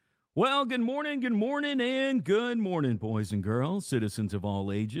Well, good morning, and good morning, boys and girls, citizens of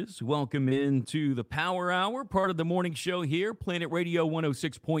all ages. Welcome into the Power Hour, part of the morning show here, Planet Radio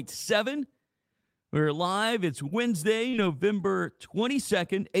 106.7. We're live. It's Wednesday, November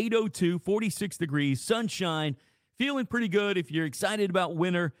 22nd, 8:02, 46 degrees, sunshine. Feeling pretty good. If you're excited about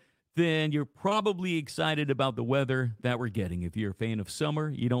winter, then you're probably excited about the weather that we're getting. If you're a fan of summer,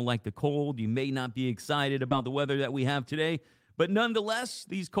 you don't like the cold, you may not be excited about the weather that we have today. But nonetheless,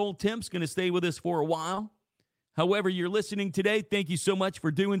 these cold temps going to stay with us for a while. However, you're listening today, thank you so much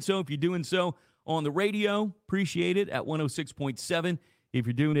for doing so. If you're doing so on the radio, appreciate it at 106.7. If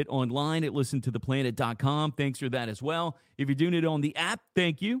you're doing it online at listentotheplanet.com, thanks for that as well. If you're doing it on the app,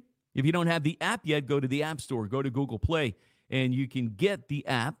 thank you. If you don't have the app yet, go to the App Store, go to Google Play, and you can get the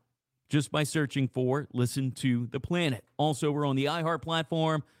app just by searching for Listen to the Planet. Also, we're on the iHeart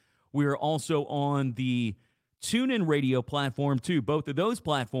platform. We're also on the TuneIn radio platform, too. Both of those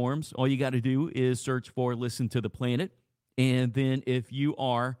platforms, all you got to do is search for Listen to the Planet. And then if you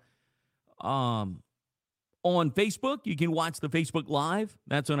are on Facebook, you can watch the Facebook Live.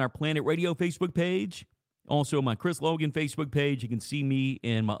 That's on our Planet Radio Facebook page. Also, my Chris Logan Facebook page. You can see me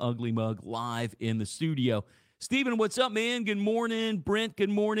and my ugly mug live in the studio. Steven, what's up, man? Good morning. Brent,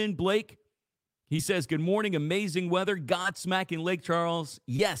 good morning. Blake, he says, good morning. Amazing weather. Godsmack in Lake Charles.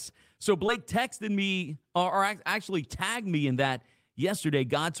 Yes. So Blake texted me, or actually tagged me in that yesterday.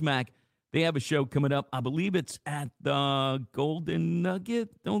 Godsmack, they have a show coming up. I believe it's at the Golden Nugget.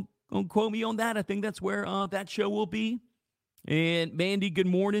 Don't quote me on that. I think that's where that show will be. And Mandy, good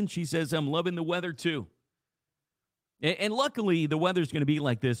morning. She says, I'm loving the weather too. And luckily, the weather's going to be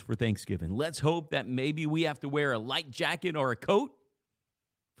like this for Thanksgiving. Let's hope that maybe we have to wear a light jacket or a coat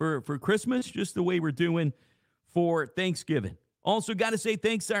for Christmas, just the way we're doing for Thanksgiving. Also, got to say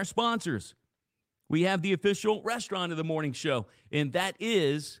thanks to our sponsors. We have the official restaurant of the morning show, and that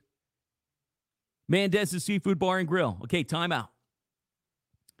is Mendez's Seafood Bar and Grill. Okay, time out.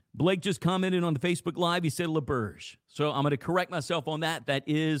 Blake just commented on the Facebook Live. He said LaBerge. So I'm going to correct myself on that. That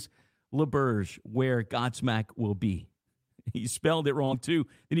is LaBerge, where Godsmack will be. He spelled it wrong, too.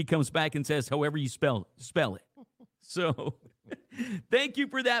 Then he comes back and says, however you spell it. So thank you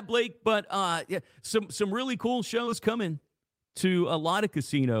for that, Blake. But yeah, some really cool shows coming to a lot of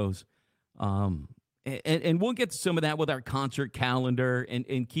casinos. And we'll get to some of that with our concert calendar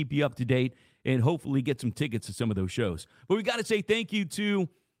and keep you up to date and hopefully get some tickets to some of those shows. But we got to say thank you to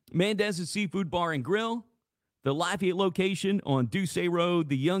Mendez's Seafood Bar and Grill, the Lafayette location on Duce Road,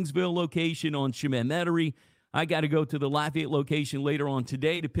 the Youngsville location on Chemin-Metairie. I got to go to the Lafayette location later on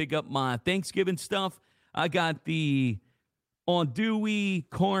today to pick up my Thanksgiving stuff. I got the andouille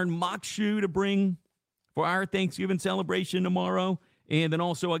corn mock shoe to bring for our Thanksgiving celebration tomorrow. And then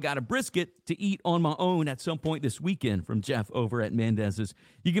also I got a brisket to eat on my own at some point this weekend from Jeff over at Mendez's.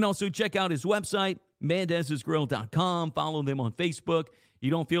 You can also check out his website, mendez'sgrill.com. Follow them on Facebook.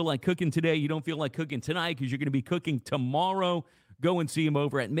 You don't feel like cooking today, you don't feel like cooking tonight because you're going to be cooking tomorrow, go and see him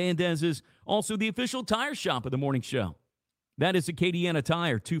over at Mendez's. Also, the official tire shop of the morning show. That is Acadiana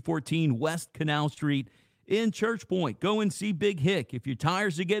Tire, 214 West Canal Street in Church Point. Go and see Big Hick. If your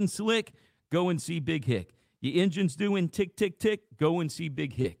tires are getting slick, go and see Big Hick. Your engine's doing tick, tick, tick, go and see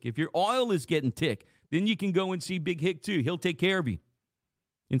Big Hick. If your oil is getting tick, then you can go and see Big Hick too. He'll take care of you.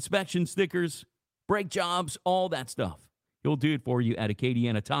 Inspection stickers, brake jobs, all that stuff. He'll do it for you at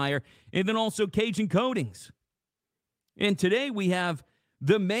Acadiana Tire. And then also Kajun Koatings. And today we have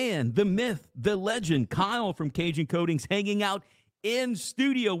the man, the myth, the legend, Kyle from Kajun Koatings hanging out in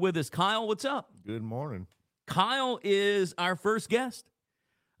studio with us. Kyle, what's up? Good morning. Kyle is our first guest.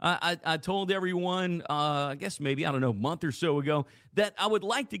 I told everyone, I guess maybe, I don't know, a month or so ago, that I would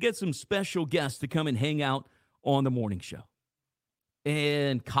like to get some special guests to come and hang out on the morning show.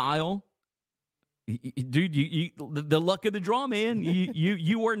 And Kyle, dude, the luck of the draw, man.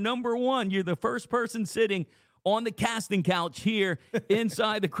 You are number one. You're the first person sitting on the casting couch here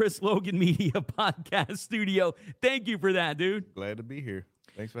inside the Chris Logan Media Podcast studio. Thank you for that, dude. Glad to be here.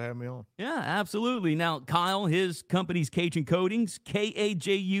 Thanks for having me on. Yeah, absolutely. Now, Kyle, his company's Kajun Koatings,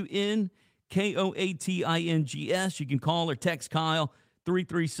 KAJUN, You can call or text Kyle,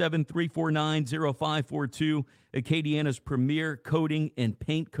 337-349-0542, Acadiana's premier coating and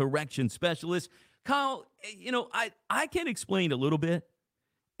paint correction specialist. Kyle, you know, I can explain a little bit.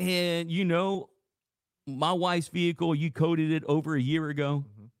 And, you know, my wife's vehicle, you coated it over a year ago.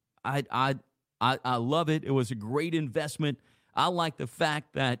 Mm-hmm. I love it. It was a great investment. I like the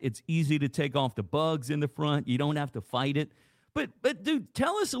fact that it's easy to take off the bugs in the front. You don't have to fight it. But dude,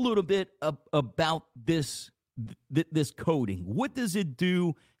 tell us a little bit about this this coating? What does it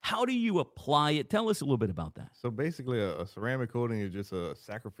do? How do you apply it? Tell us a little bit about that. So basically, a ceramic coating is just a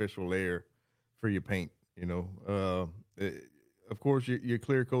sacrificial layer for your paint. Of course, your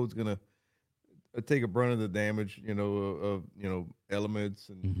clear coat's gonna take a brunt of the damage. Of elements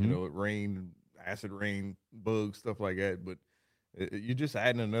and rain, acid rain, bugs, stuff like that. But you're just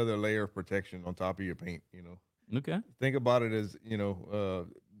adding another layer of protection on top of your paint. Okay. Think about it as your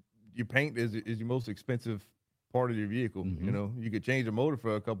paint is your most expensive part of your vehicle. You could change a motor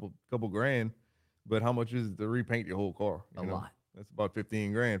for a couple grand, but how much is it to repaint your whole car? A lot. That's about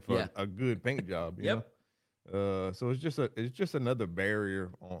 15 grand for a good paint job. You know? So it's just another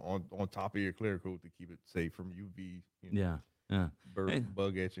barrier on top of your clear coat to keep it safe from UV.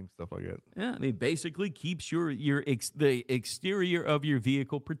 Bug etching, stuff like that. Yeah, I mean, basically keeps the exterior of your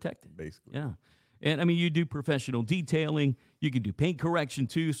vehicle protected. Basically. Yeah. And I mean, you do professional detailing. You can do paint correction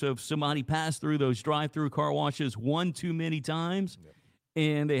too. So if somebody passed through those drive-through car washes one too many times,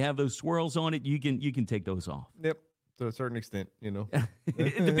 and they have those swirls on it, you can take those off. Yep, to a certain extent,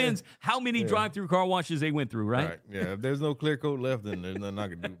 It depends how many drive-through car washes they went through, right? Yeah. If there's no clear coat left, then there's nothing I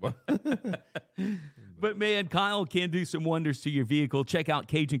can do about it. But man, Kyle can do some wonders to your vehicle. Check out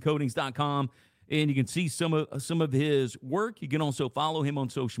CajunKoatings.com, and you can see some of his work. You can also follow him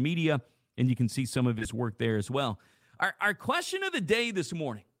on social media, and you can see some of his work there as well. Our question of the day this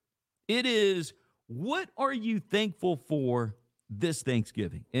morning, it is, what are you thankful for this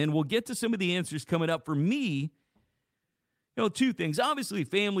Thanksgiving? And we'll get to some of the answers coming up. For me, two things. Obviously,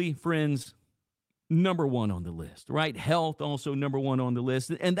 family, friends, number one on the list, right? Health, also number one on the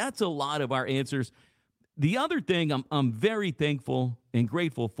list. And that's a lot of our answers. The other thing I'm very thankful and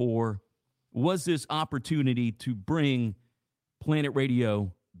grateful for was this opportunity to bring Planet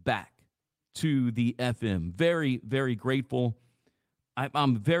Radio back to the FM. Very, very grateful.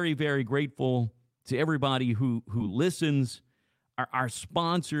 I'm very, very grateful to everybody who listens, our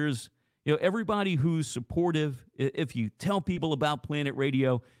sponsors, everybody who's supportive. If you tell people about Planet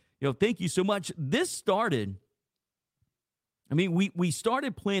Radio, thank you so much. This started, we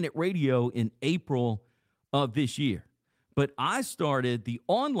started Planet Radio in April of this year, but I started the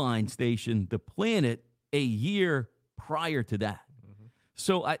online station, The Planet, a year prior to that.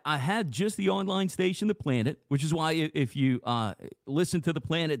 So I had just the online station, The Planet, which is why if you listen to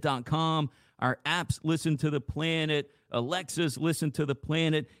theplanet.com, our apps listen to The Planet, Alexa's listen to The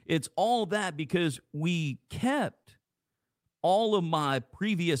Planet. It's all that because we kept all of my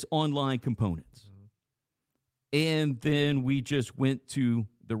previous online components. And then we just went to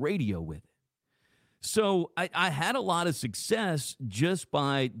the radio with it. So I had a lot of success just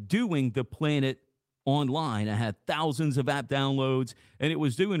by doing The Planet online. I had thousands of app downloads, and it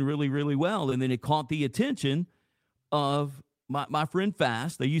was doing really, really well. And then it caught the attention of my friend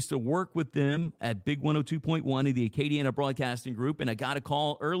Fast. I used to work with them at Big 102.1 in the Acadiana Broadcasting Group, and I got a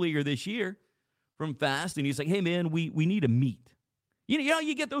call earlier this year from Fast, and he's like, hey, man, we need to meet.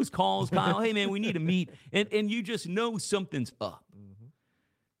 You get those calls, Kyle. Hey, man, we need to meet, and you just know something's up.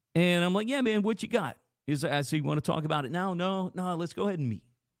 And I'm like, yeah, man, what you got? He's like, I said, you want to talk about it now? No, let's go ahead and meet.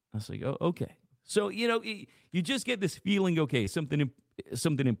 I was like, oh, okay. So, you just get this feeling, okay, something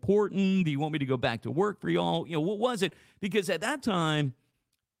important. Do you want me to go back to work for y'all? What was it? Because at that time,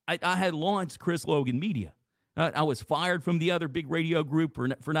 I had launched Chris Logan Media. I was fired from the other big radio group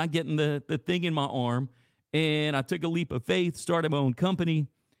for not getting the thing in my arm. And I took a leap of faith, started my own company,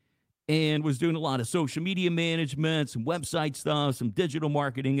 and was doing a lot of social media management, some website stuff, some digital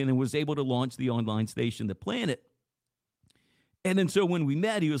marketing, and then was able to launch the online station, The Planet. And then so when we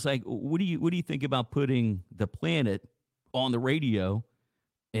met, he was like, what do you think about putting The Planet on the radio,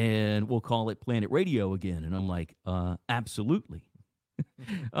 and we'll call it Planet Radio again? And I'm like, absolutely.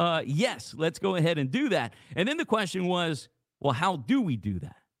 Yes, let's go ahead and do that. And then the question was, well, how do we do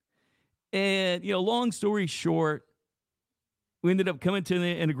that? And, long story short, we ended up coming to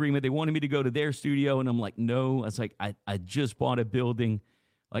an agreement. They wanted me to go to their studio, and I'm like, no. I was like, I just bought a building.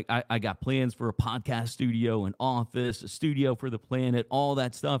 Like, I got plans for a podcast studio, an office, a studio for The Planet, all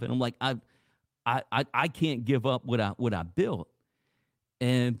that stuff. And I'm like, I can't give up what I built.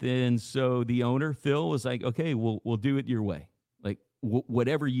 And then so the owner, Phil, was like, okay, we'll do it your way. Like,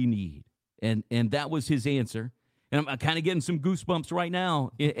 whatever you need. And that was his answer. And I'm kind of getting some goosebumps right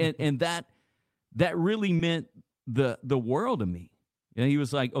now. And that really meant the world to me. And he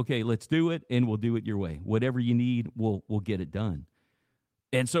was like, okay, let's do it, and we'll do it your way. Whatever you need, we'll get it done.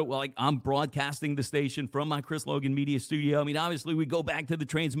 And so, like, I'm broadcasting the station from my Chris Logan Media studio. I mean, obviously, we go back to the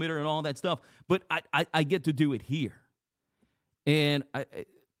transmitter and all that stuff, but I get to do it here. And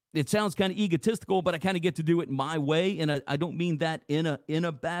it sounds kind of egotistical, but I kind of get to do it my way, and I don't mean that in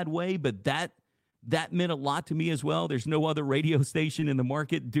a bad way, but that that meant a lot to me as well. There's no other radio station in the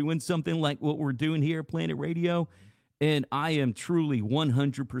market doing something like what we're doing here at Planet Radio. And I am truly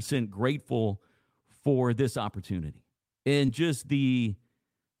 100% grateful for this opportunity and just the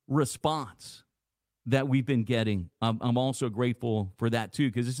response that we've been getting. I'm also grateful for that too,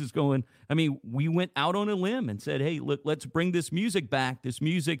 because this is going, I mean, we went out on a limb and said, hey, look, let's bring this music back. This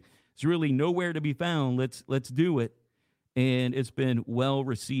music is really nowhere to be found. Let's do it. And it's been well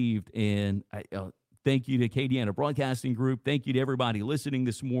received. And I thank you to Acadiana Broadcasting Group. Thank you to everybody listening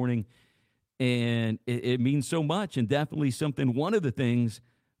this morning. And it means so much, and definitely one of the things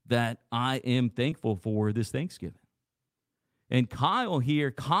that I am thankful for this Thanksgiving. And Kyle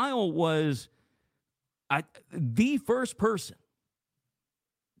was the first person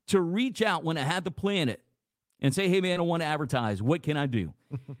to reach out when I had the Planet and say, hey, man, I want to advertise. What can I do?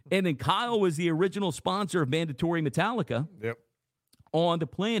 And then Kyle was the original sponsor of Mandatory Metallica on the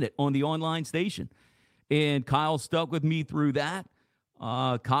Planet, on the online station. And Kyle stuck with me through that.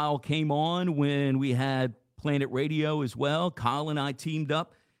 Kyle came on when we had Planet Radio as well. Kyle and I teamed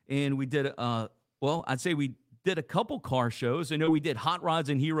up, and we did, I'd say we did a couple car shows. I know we did Hot Rods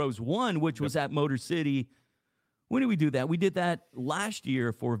and Heroes 1, which was at Motor City. When did we do that? We did that last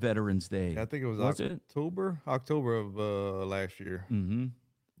year for Veterans Day. I think it was October of last year. Mm-hmm.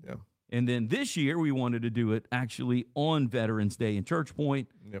 Yeah. And then this year, we wanted to do it actually on Veterans Day in Church Point.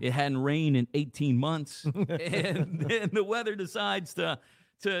 Yep. It hadn't rained in 18 months. And then the weather decides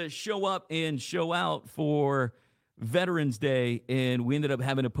to show up and show out for Veterans Day. And we ended up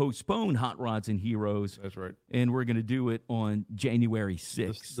having to postpone Hot Rods and Heroes. That's right. And we're going to do it on January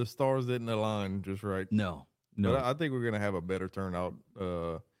 6th. The stars didn't align just right. No. But I think we're going to have a better turnout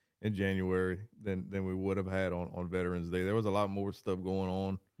in January than we would have had on Veterans Day. There was a lot more stuff going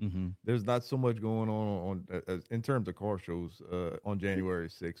on. Mm-hmm. There's not so much going on in terms of car shows on January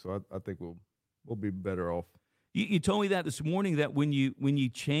 6th. So I think we'll be better off. You told me that this morning, that when you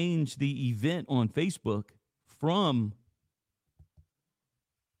changed the event on Facebook from,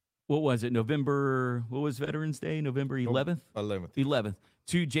 what was it, November, what was Veterans Day, November 11th? 11th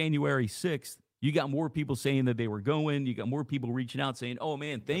to January 6th. You got more people saying that they were going. You got more people reaching out saying, oh,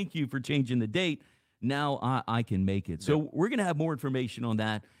 man, thank you for changing the date. Now I can make it. So we're going to have more information on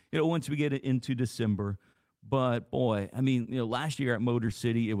that, once we get into December. But, boy, I mean, last year at Motor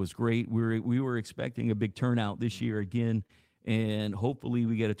City, it was great. We were expecting a big turnout this year again, and hopefully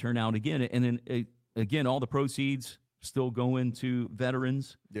we get a turnout again. And then, again, all the proceeds still going to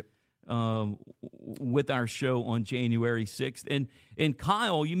veterans. Yep. With our show on January 6th. And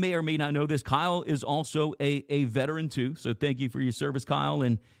Kyle, you may or may not know this, Kyle is also a veteran too. So thank you for your service, Kyle.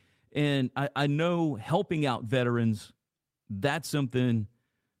 And I know helping out veterans, that's something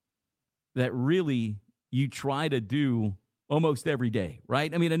that really you try to do almost every day,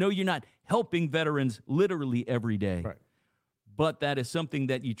 right? I mean, I know you're not helping veterans literally every day. Right. But that is something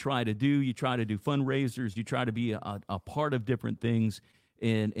that you try to do. You try to do fundraisers. You try to be a part of different things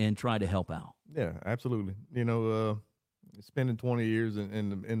and try to help out. Yeah, absolutely. Spending 20 years in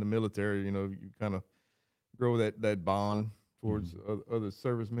the military, you kind of grow that bond towards other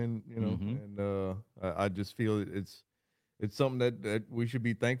servicemen, and I just feel it's something that we should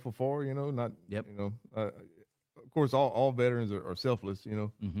be thankful for, not, of course, all veterans are selfless, I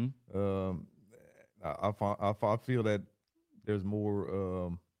feel that there's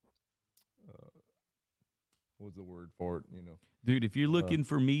more, what's the word for it, Dude, if you're looking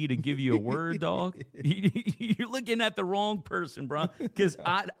for me to give you a word, dog, you're looking at the wrong person, bro. Because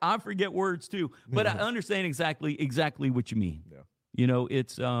I forget words too, but I understand exactly what you mean. Yeah.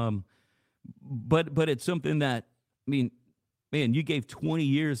 It's but it's something that, I mean, man, you gave 20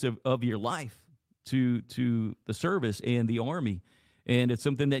 years of your life to the service and the Army, and it's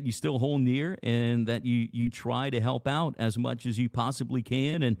something that you still hold near and that you try to help out as much as you possibly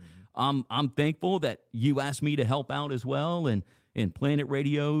can. And I'm thankful that you asked me to help out as well, and Planet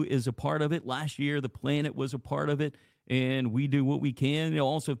Radio is a part of it. Last year, the Planet was a part of it, and we do what we can.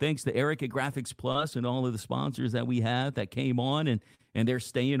 Also, thanks to Eric at Graphics Plus and all of the sponsors that we have that came on, and they're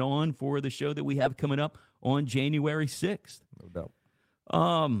staying on for the show that we have coming up on January 6th. No doubt.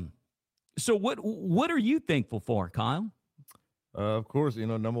 So what are you thankful for, Kyle? Of course,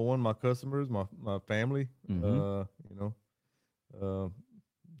 number one, my customers, my family,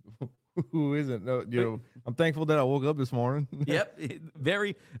 who isn't? I'm thankful that I woke up this morning. Yep,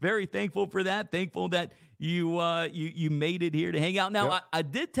 very, very thankful for that. Thankful that you made it here to hang out. Now, yep. I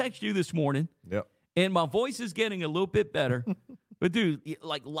did text you this morning. Yep. And my voice is getting a little bit better. But, dude,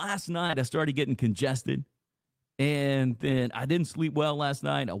 like last night, I started getting congested. And then I didn't sleep well last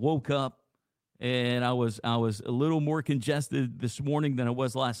night. I woke up, and I was a little more congested this morning than I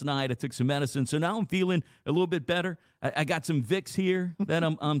was last night. I took some medicine, so now I'm feeling a little bit better. I got some Vicks here that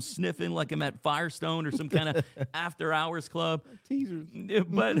I'm sniffing like I'm at Firestone or some kind of after hours club. Teasers.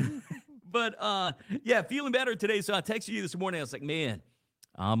 But yeah, feeling better today. So I texted you this morning. I was like, man,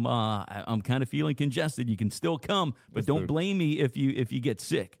 I'm kind of feeling congested. You can still come, but don't blame me if you get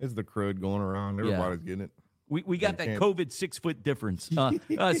sick. It's the crud going around. Everybody's getting it. We got that COVID 6 foot difference,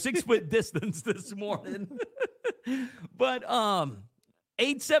 6 foot distance this morning. But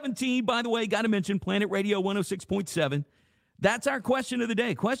 8:17, by the way, got to mention Planet Radio 106.7. That's our question of the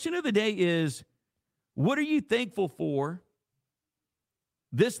day. Question of the day is, what are you thankful for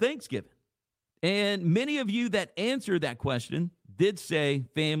this Thanksgiving? And many of you that answered that question did say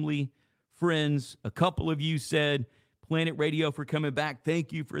family, friends. A couple of you said Planet Radio for coming back.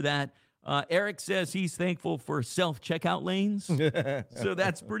 Thank you for that. Eric says he's thankful for self-checkout lanes. So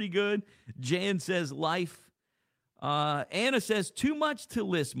that's pretty good. Jan says life. Anna says too much to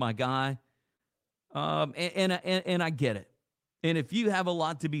list, my guy. And I get it. And if you have a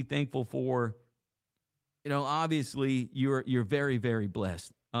lot to be thankful for, obviously you're very, very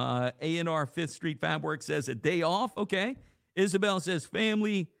blessed. A&R 5th Street Fabwork says a day off. Okay. Isabel says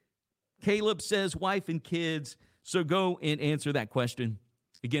family. Caleb says wife and kids. So go and answer that question.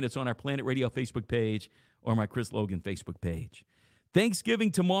 Again, it's on our Planet Radio Facebook page or my Chris Logan Facebook page.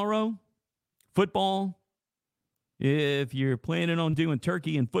 Thanksgiving tomorrow, football. If you're planning on doing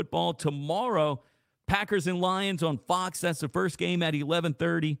turkey and football tomorrow, Packers and Lions on Fox. That's the first game at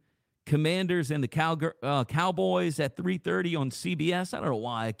 11:30. Commanders and the Cowboys at 3:30 on CBS. I don't know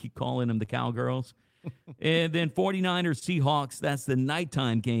why I keep calling them the Cowgirls. And then 49ers Seahawks, that's the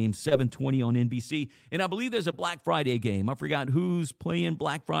nighttime game, 7:20 on NBC. And I believe there's a Black Friday game. I forgot who's playing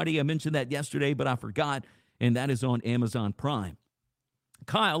Black Friday. I mentioned that yesterday, but I forgot, and that is on Amazon Prime.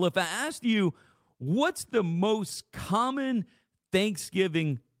 Kyle, if I asked you, what's the most common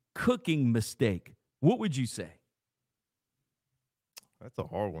Thanksgiving cooking mistake, what would you say? That's a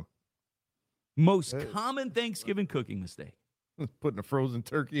hard one. Most common Thanksgiving cooking mistake. Putting a frozen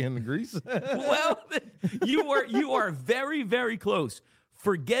turkey in the grease. Well, you are very, very close.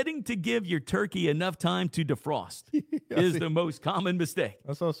 Forgetting to give your turkey enough time to defrost is the most common mistake.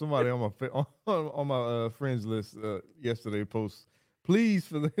 I saw somebody on my friends list yesterday post, please,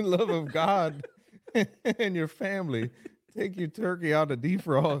 for the love of God and your family, take your turkey out to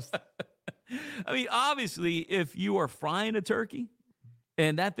defrost. I mean, obviously, if you are frying a turkey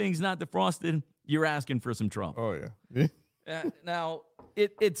and that thing's not defrosted, you're asking for some trouble. Oh, yeah. Now,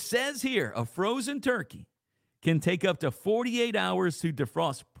 it says here, a frozen turkey can take up to 48 hours to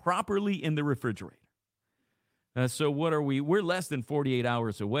defrost properly in the refrigerator. So what are we? We're less than 48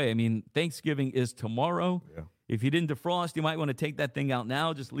 hours away. I mean, Thanksgiving is tomorrow. Yeah. If you didn't defrost, you might want to take that thing out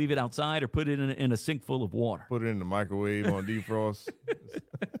now. Just leave it outside or put it in a sink full of water. Put it in the microwave on defrost.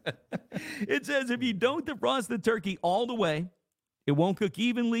 It says if you don't defrost the turkey all the way, it won't cook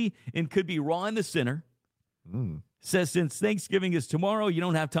evenly and could be raw in the center. Says since Thanksgiving is tomorrow, you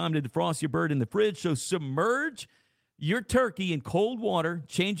don't have time to defrost your bird in the fridge, so submerge your turkey in cold water,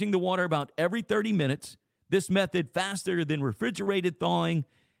 changing the water about every 30 minutes. This method faster than refrigerated thawing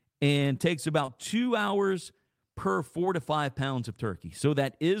and takes about 2 hours per 4 to 5 pounds of turkey. So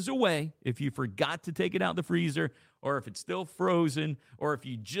that is a way, if you forgot to take it out of the freezer, or if it's still frozen, or if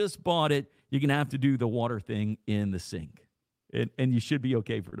you just bought it, you're going to have to do the water thing in the sink. And you should be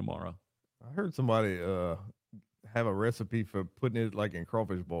okay for tomorrow. I heard somebody have a recipe for putting it like in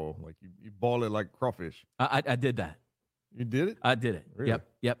crawfish boil. Like you boil it like crawfish. I did that. You did it? I did it. Really?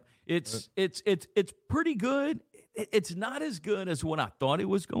 Yep. It's pretty good. It's not as good as what I thought it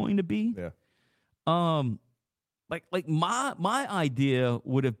was going to be. Yeah. Like my idea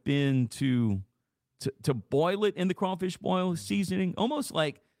would have been to boil it in the crawfish boil seasoning, almost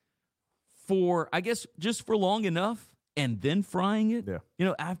like just for long enough, and then frying it.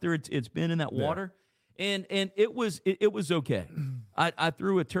 Yeah. After it's been in that water. And it was okay. I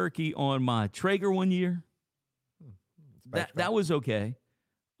threw a turkey on my Traeger one year. That was okay.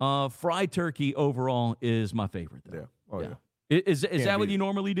 Fried turkey overall is my favorite, though. Yeah. Oh, yeah. Is that what you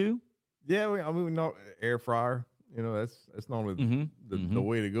normally do? Yeah, we know air fryer. That's normally the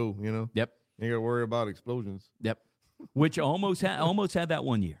way to go. Yep. You got to worry about explosions. Yep. Which I almost had that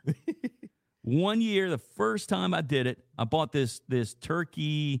one year. One year, the first time I did it, I bought this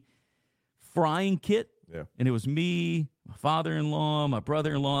turkey frying kit. Yeah. And it was me, my father-in-law, my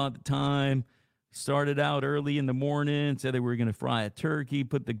brother-in-law at the time. Started out early in the morning, said they were going to fry a turkey,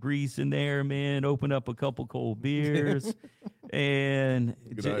 put the grease in there, man, open up a couple cold beers. And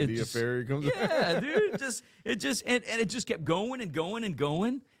good idea, Ferry comes out. Yeah, dude. It just kept going and going and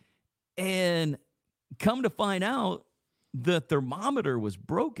going. And come to find out, the thermometer was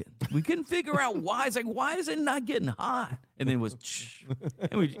broken. We couldn't figure out why. It's like, why is it not getting hot? And then it was,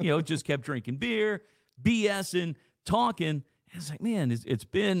 and we, just kept drinking beer, BSing, talking. It's like, man, it's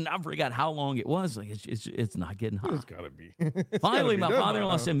been, I forgot how long it was. Like, it's not getting hot. It's gotta be. Finally, my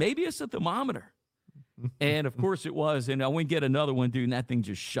father-in-law said, maybe it's the thermometer. And of course it was. And I went and get another one, dude, and that thing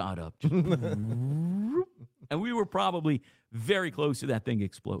just shot up. And we were probably very close to that thing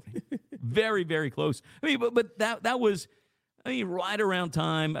exploding. Very, very close. I mean, but that was, right around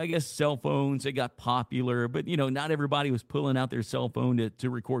time, I guess cell phones, they got popular, but, not everybody was pulling out their cell phone to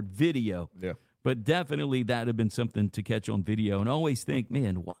record video. Yeah. But definitely that had been something to catch on video. And I always think,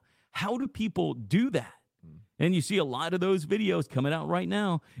 man, how do people do that? And you see a lot of those videos coming out right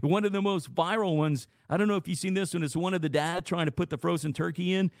now. One of the most viral ones, I don't know if you've seen this one, it's one of the dad trying to put the frozen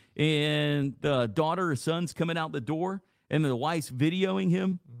turkey in, and the daughter or son's coming out the door, and the wife's videoing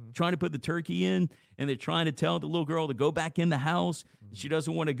him, trying to put the turkey in, and they're trying to tell the little girl to go back in the house. She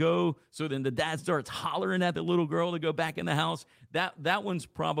doesn't want to go, so then the dad starts hollering at the little girl to go back in the house. That one's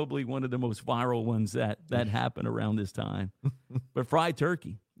probably one of the most viral ones that happened around this time. But fried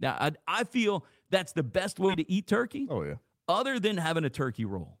turkey. Now, I feel that's the best way to eat turkey. Oh, yeah. Other than having a turkey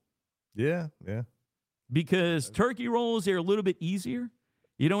roll. Yeah. Because turkey rolls are a little bit easier.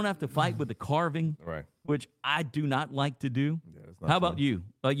 You don't have to fight with the carving, Right. which I do not like to do. Yeah, it's not How about fun. you?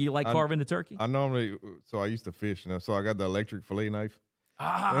 You like carving the turkey? I normally, so I used to fish, so I got the electric fillet knife.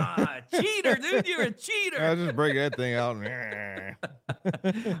 Cheater, dude! You're a cheater. I just break that thing out and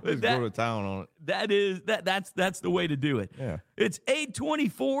just go to town on it. That's the way to do it. Yeah. It's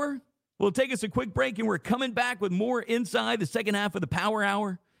 8:24. We'll take us a quick break, and we're coming back with more inside the second half of the Power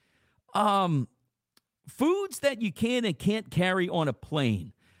Hour. Foods that you can and can't carry on a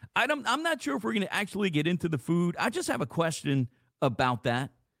plane. I'm not sure if we're going to actually get into the food. I just have a question about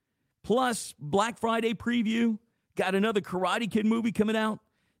that. Plus, Black Friday preview. Got another Karate Kid movie coming out.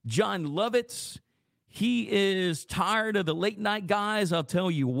 John Lovitz. He is tired of the late night guys. I'll tell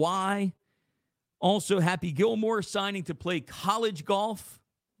you why. Also, Happy Gilmore signing to play college golf.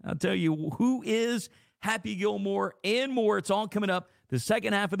 I'll tell you who is Happy Gilmore and more. It's all coming up the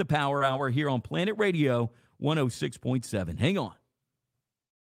second half of the Power Hour here on Planet Radio 106.7. Hang on.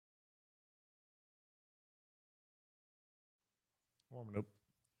 Warming up.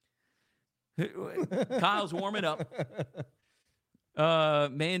 Kyle's warming up.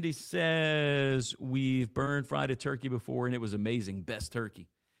 Mandy says, we've burned fried a turkey before, and it was amazing. Best turkey.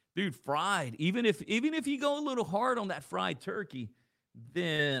 Dude, fried. Even if you go a little hard on that fried turkey,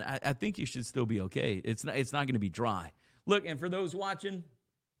 then I think you should still be okay. It's not going to be dry. Look, and for those watching,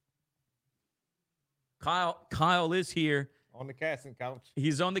 Kyle is here. On the casting couch.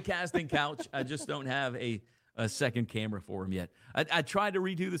 He's on the casting couch. I just don't have a second camera for him yet. I tried to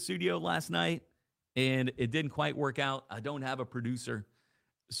redo the studio last night, and it didn't quite work out. I don't have a producer,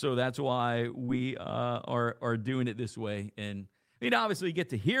 so that's why we are doing it this way. And obviously you get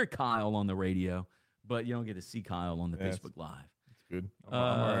to hear Kyle on the radio, but you don't get to see Kyle on the Facebook Live. That's good. I'm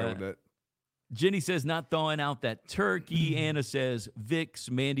all right with that. Jenny says, not thawing out that turkey. Anna says,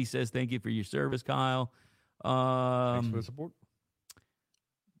 Vicks. Mandy says, thank you for your service, Kyle. Thanks for the support.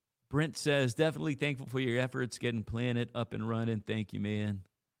 Brent says, definitely thankful for your efforts getting Planet up and running. Thank you, man.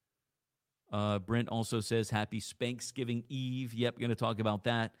 Brent also says, happy Spanksgiving Eve. Yep, going to talk about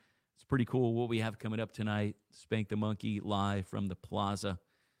that. It's pretty cool what we have coming up tonight. Spank the Monkey live from the plaza.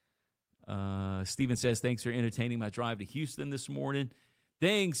 Steven says, thanks for entertaining my drive to Houston this morning.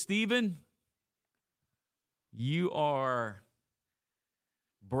 Thanks, Steven. You are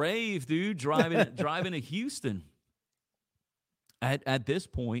brave, dude, driving to Houston. At this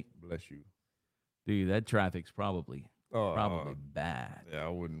point, bless you, dude. That traffic's probably bad. Yeah, I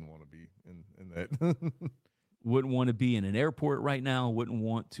wouldn't want to be in that. Wouldn't want to be in an airport right now. Wouldn't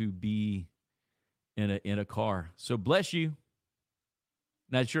want to be in a car. So bless you.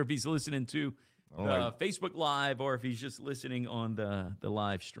 Not sure if he's listening to Facebook Live or if he's just listening on the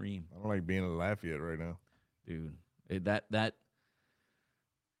live stream. I don't like being in Lafayette right now, dude.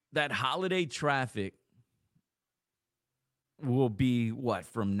 That holiday traffic will be what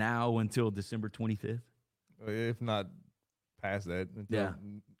from now until December 25th, if not past that.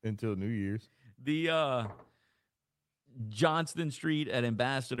 Until New Year's. The Johnston Street at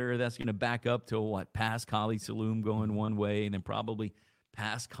Ambassador, that's going to back up to what, past Collie Saloon going one way, and then probably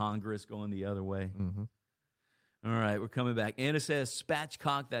past Congress going the other way. Mm-hmm. All right, we're coming back. Anna says,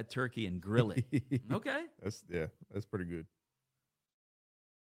 spatchcock that turkey and grill it. Okay. That's pretty good.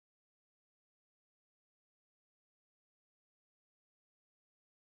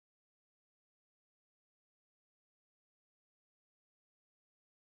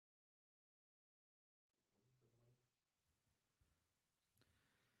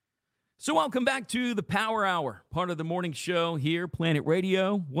 So welcome back to the Power Hour, part of the morning show here, Planet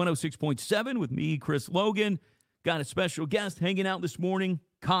Radio 106.7 with me, Chris Logan. Got a special guest hanging out this morning,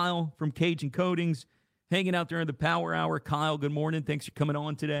 Kyle from Cajun Coatings, hanging out during the Power Hour. Kyle, good morning. Thanks for coming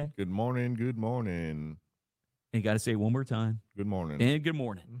on today. Good morning. Good morning. And got to say it one more time. Good morning. And good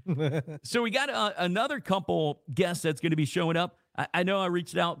morning. So we got another couple guests that's going to be showing up. I know I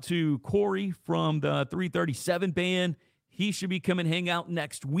reached out to Corey from the 337 band. He should be coming hang out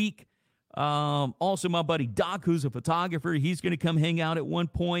next week. Also, my buddy Doc, who's a photographer, he's going to come hang out at one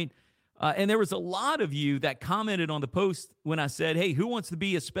point. And there was a lot of you that commented on the post when I said, hey, who wants to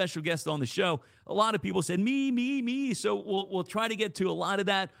be a special guest on the show? A lot of people said, me. So we'll try to get to a lot of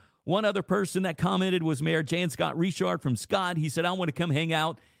that. One other person that commented was Mayor Jan Scott Richard from Scott. He said, I want to come hang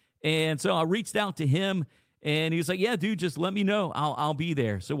out. And so I reached out to him, and he was like, yeah, dude, just let me know. I'll be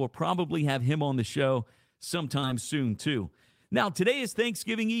there. So we'll probably have him on the show sometime soon, too. Now, today is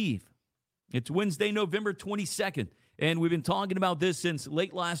Thanksgiving Eve. It's Wednesday, November 22nd, and we've been talking about this since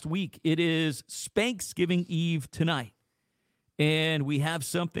late last week. It is Spanksgiving Eve tonight, and we have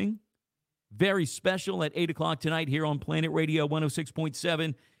something very special at 8 o'clock tonight here on Planet Radio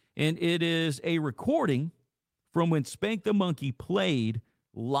 106.7, and it is a recording from when Spank the Monkey played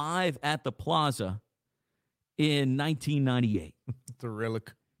live at the Plaza in 1998. It's a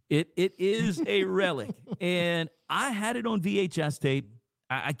relic. It is a relic, and I had it on VHS tape.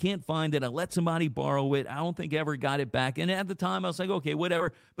 I can't find it. I let somebody borrow it. I don't think I ever got it back. And at the time, I was like, okay,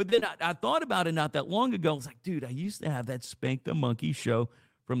 whatever. But then I thought about it not that long ago. I was like, dude, I used to have that Spank the Monkey show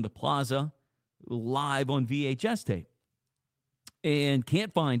from the Plaza live on VHS tape. And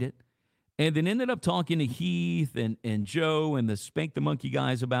can't find it. And then ended up talking to Heath and Joe and the Spank the Monkey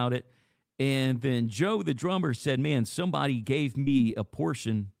guys about it. And then Joe, the drummer, said, man, somebody gave me a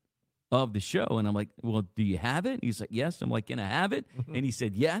portion of the show. And I'm like, well, do you have it? And he's like, yes. I'm like, can I have it? And he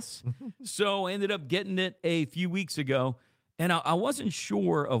said, yes. So I ended up getting it a few weeks ago. And I wasn't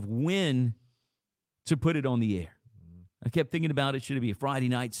sure of when to put it on the air. I kept thinking about it. Should it be a Friday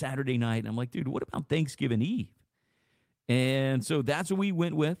night, Saturday night? And I'm like, dude, what about Thanksgiving Eve? And so that's what we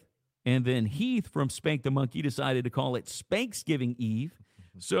went with. And then Heath from Spank the Monkey decided to call it Spanksgiving Eve.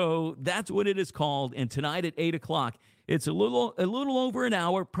 So that's what it is called. And tonight at 8 o'clock, it's a little over an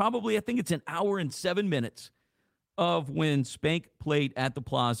hour, probably, I think it's an hour and 7 minutes of when Spank played at the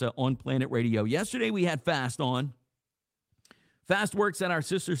Plaza on Planet Radio. Yesterday we had Fast on. Fast works at our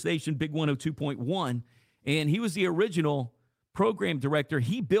sister station, Big 102.1, and he was the original program director.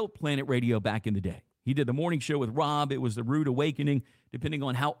 He built Planet Radio back in the day. He did the morning show with Rob. It was the Rude Awakening. Depending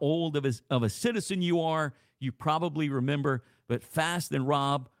on how old of a citizen you are, you probably remember. But Fast and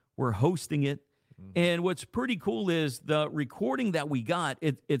Rob were hosting it. Mm-hmm. And what's pretty cool is the recording that we got,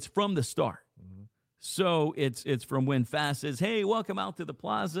 it's from the start. Mm-hmm. So it's from when Fast says, hey, welcome out to the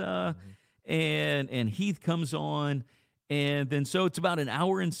Plaza. Mm-hmm. And Heath comes on. And then so it's about an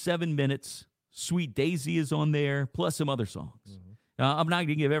hour and 7 minutes. Sweet Daisy is on there, plus some other songs. Mm-hmm. I'm not going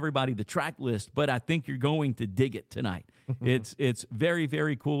to give everybody the track list, but I think you're going to dig it tonight. It's very,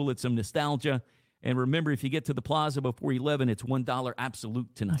 very cool. It's some nostalgia. And remember, if you get to the Plaza before 11, it's $1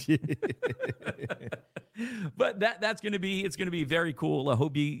 absolute tonight. But it's going to be very cool. I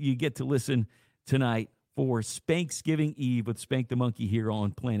hope you get to listen tonight for Spanksgiving Eve with Spank the Monkey here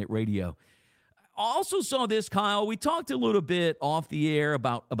on Planet Radio. I also saw this, Kyle. We talked a little bit off the air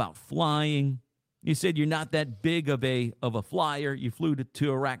about flying. You said you're not that big of a flyer. You flew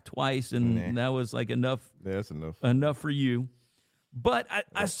to Iraq twice, and that was like enough. Yeah, that's enough. Enough for you. But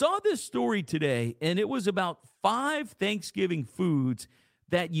I saw this story today, and it was about 5 Thanksgiving foods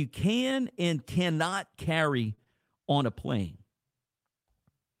that you can and cannot carry on a plane.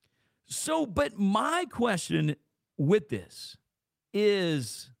 So, but my question with this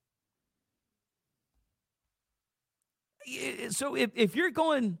is, so if you're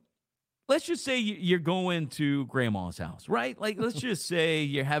going, let's just say you're going to grandma's house, right? Like, let's just say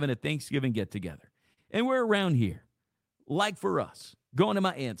you're having a Thanksgiving get-together, and we're around here. Like for us, going to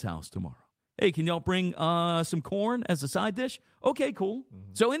my aunt's house tomorrow. Hey, can y'all bring some corn as a side dish? Okay, cool.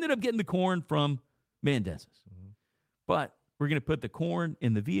 Mm-hmm. So I ended up getting the corn from Mendez's. Mm-hmm. But we're going to put the corn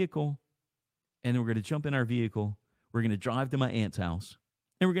in the vehicle, and then we're going to jump in our vehicle. We're going to drive to my aunt's house,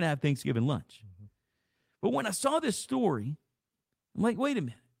 and we're going to have Thanksgiving lunch. Mm-hmm. But when I saw this story, I'm like, wait a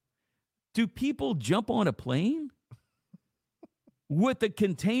minute. Do people jump on a plane with a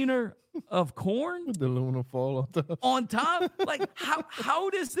container of corn? The aluminum foil on top. On top? Like, how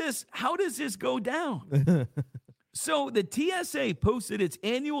does this go down? So the TSA posted its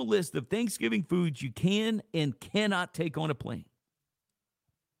annual list of Thanksgiving foods you can and cannot take on a plane.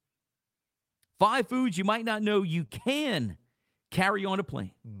 5 foods you might not know you can carry on a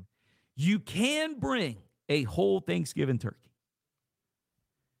plane. You can bring a whole Thanksgiving turkey.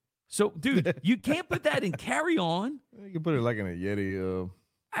 So, dude, you can't put that in carry-on. You can put it like in a Yeti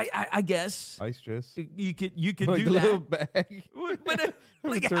I guess ice chest. you could Like do a little that. bag. But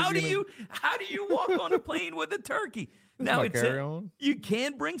like, how do you walk on a plane with a turkey? Now it's carry-on. You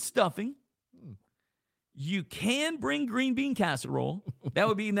can bring stuffing. You can bring green bean casserole. That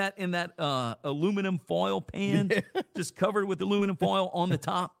would be in that aluminum foil pan, just covered with aluminum foil on the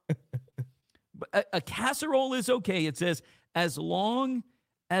top. But a casserole is okay. It says as long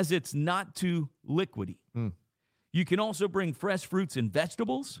as it's not too liquidy. You can also bring fresh fruits and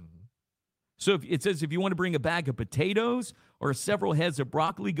vegetables. So it says if you want to bring a bag of potatoes or several heads of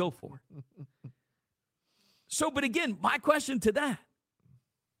broccoli, go for it. So, but again, my question to that,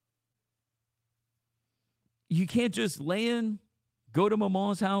 you can't just go to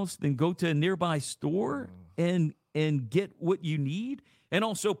Mama's house, then go to a nearby store and get what you need. And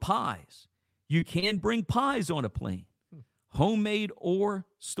also pies. You can bring pies on a plane, homemade or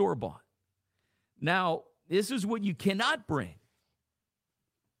store-bought. Now, this is what you cannot bring.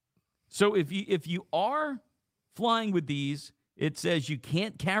 So if you are flying with these, it says you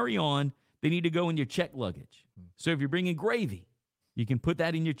can't carry on. They need to go in your check luggage. So if you're bringing gravy, you can put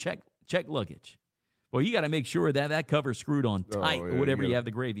that in your check luggage. Well, you got to make sure that cover's screwed on tight or whatever you have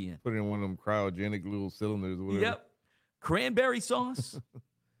the gravy in. Put it in one of them cryogenic little cylinders or whatever. Yep. Cranberry sauce,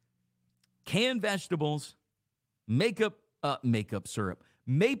 canned vegetables, maple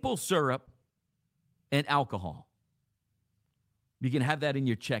syrup, and alcohol. You can have that in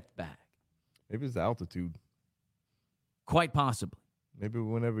your checked bag. Maybe it's the altitude. Quite possibly. Maybe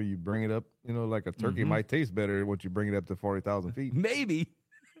whenever you bring it up, like a turkey might taste better once you bring it up to 40,000 feet. Maybe.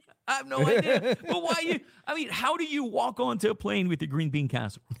 I have no idea. But how do you walk onto a plane with your green bean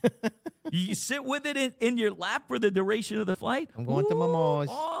casserole? You sit with it in your lap for the duration of the flight? I'm going to Mama's.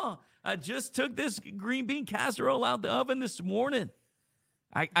 Oh, I just took this green bean casserole out the oven this morning.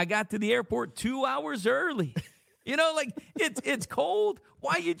 I got to the airport 2 hours early. It's cold.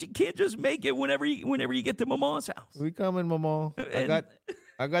 Why you can't just make it whenever you get to Mama's house? We coming, Mama.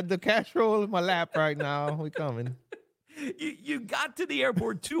 I got the casserole in my lap right now. We coming. You got to the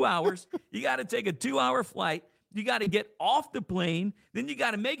airport 2 hours. You got to take a 2-hour flight. You got to get off the plane. Then you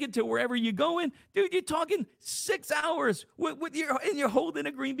got to make it to wherever you're going. Dude, you're talking 6 hours and you're holding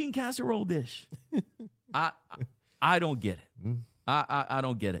a green bean casserole dish. I don't get it. I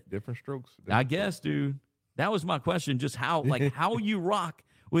don't get it. Different strokes. I guess, dude. That was my question. Just how you rock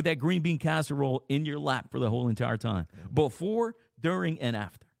with that green bean casserole in your lap for the whole entire time, before, during, and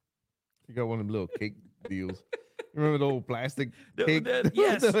after. You got one of them little cake deals. Remember the old plastic cake?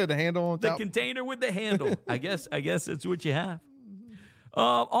 Yes. The handle on top? The container with the handle. I guess that's what you have.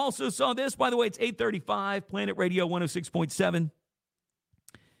 Also saw this, by the way, it's 8:35, Planet Radio 106.7.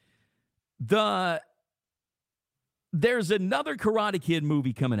 There's another Karate Kid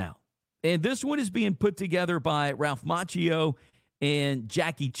movie coming out. And this one is being put together by Ralph Macchio and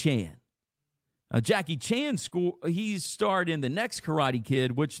Jackie Chan. Jackie Chan, he starred in the next Karate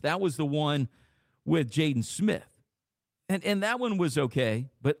Kid, which that was the one with Jaden Smith. And that one was okay,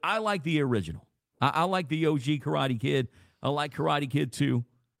 but I like the original. I like the OG Karate Kid. I like Karate Kid 2.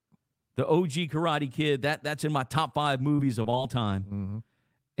 The OG Karate Kid, that's in my top 5 movies of all time. Mm-hmm.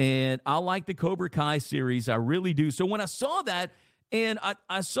 And I like the Cobra Kai series. I really do. So when I saw that, and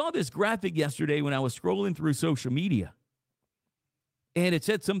I saw this graphic yesterday when I was scrolling through social media, and it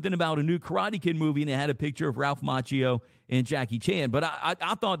said something about a new Karate Kid movie, and it had a picture of Ralph Macchio and Jackie Chan. But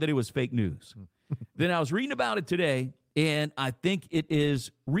I thought that it was fake news. Then I was reading about it today, and I think it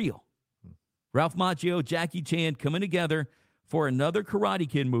is real. Ralph Macchio, Jackie Chan coming together for another Karate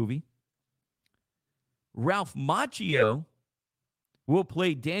Kid movie. Ralph Macchio will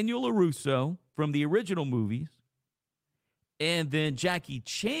play Daniel LaRusso from the original movies. And then Jackie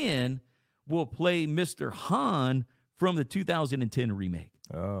Chan will play Mr. Han from the 2010 remake.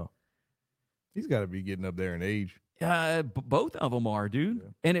 Oh. He's got to be getting up there in age. Both of them are, dude. Yeah.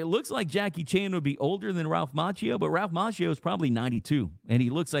 And it looks like Jackie Chan would be older than Ralph Macchio, but Ralph Macchio is probably 92, and he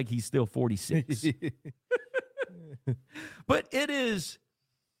looks like he's still 46. But it is,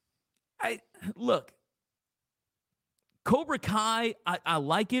 look, Cobra Kai, I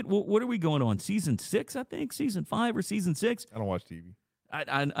like it. What are we going on? Season 6, I think? Season 5 or season 6? I don't watch TV.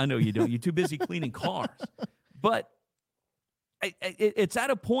 I know you don't. You're too busy cleaning cars. But it's at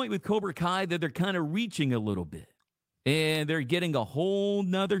a point with Cobra Kai that they're kind of reaching a little bit. And they're getting a whole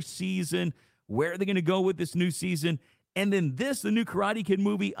nother season. Where are they going to go with this new season? And then the new Karate Kid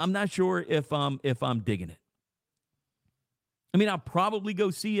movie, I'm not sure if I'm digging it. I mean, I'll probably go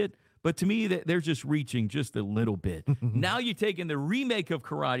see it, But to me, they're just reaching just a little bit. Now you're taking the remake of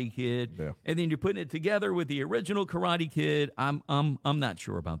Karate Kid, and then you're putting it together with the original Karate Kid. I'm not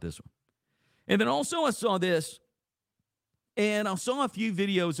sure about this one. And then also I saw this, and I saw a few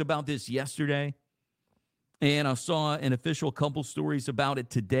videos about this yesterday, and I saw an official couple stories about it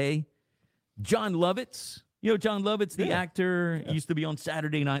today. John Lovitz. You know John Lovitz, the actor, used to be on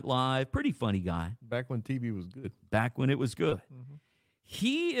Saturday Night Live. Pretty funny guy. Back when TV was good. Back when it was good. Mm-hmm.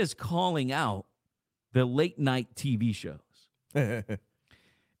 He is calling out the late night TV shows.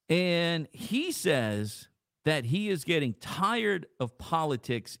 And he says that he is getting tired of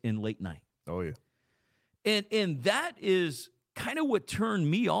politics in late night. Oh, yeah. And that is kind of what turned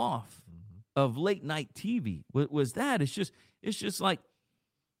me off of late night TV. Was that? It's just like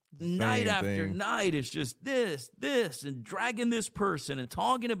night after night. It's just this, and dragging this person and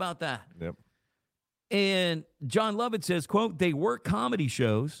talking about that. Yep. And John Lovett says, quote, they were comedy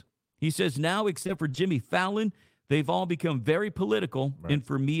shows. He says now, except for Jimmy Fallon, they've all become very political. Right. And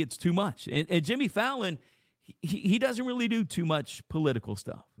for me, it's too much. And Jimmy Fallon, he doesn't really do too much political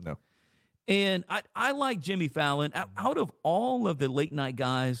stuff. No. And I like Jimmy Fallon. Out of all of the late night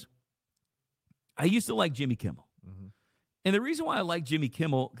guys, I used to like Jimmy Kimmel. Mm-hmm. And the reason why I like Jimmy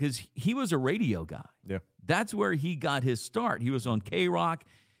Kimmel, because he was a radio guy. Yeah. That's where he got his start. He was on K-Rock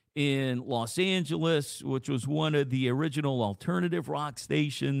in Los Angeles, which was one of the original alternative rock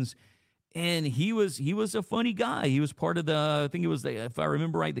stations. And he was a funny guy. He was part of I think it was, if I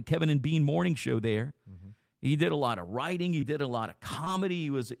remember right, the Kevin and Bean morning show there. Mm-hmm. He did a lot of writing. He did a lot of comedy.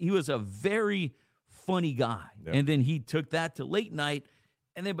 He was a very funny guy. Yep. And then he took that to late night.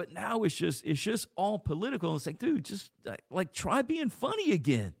 But now it's just all political. And it's like, dude, just like try being funny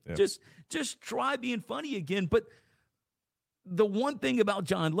again. Yep. Just try being funny again. But the one thing about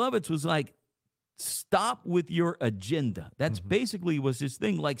John Lovitz was like, stop with your agenda. That's basically was his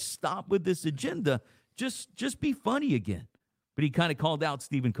thing. Like, stop with this agenda. Just be funny again. But he kind of called out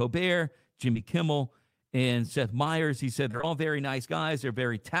Stephen Colbert, Jimmy Kimmel, and Seth Meyers. He said they're all very nice guys. They're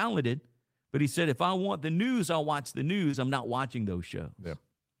very talented. But he said, if I want the news, I'll watch the news. I'm not watching those shows. Yeah.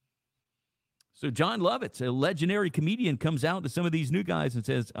 So John Lovitz, a legendary comedian, comes out to some of these new guys and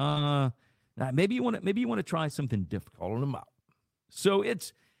says, maybe you want to try something different. Calling them out. So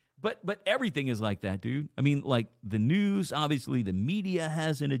but everything is like that, dude. I mean, like the news, obviously the media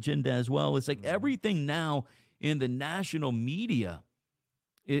has an agenda as well. It's like everything now in the national media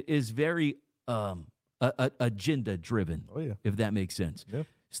is very agenda driven. Oh, yeah. If that makes sense. Yep.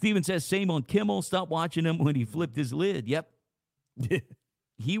 Steven says, same on Kimmel. Stop watching him when he flipped his lid. Yep.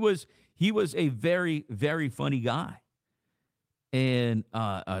 He was a very, very funny guy. And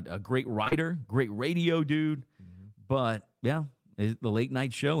a great writer, great radio dude. Mm-hmm. But, yeah, the late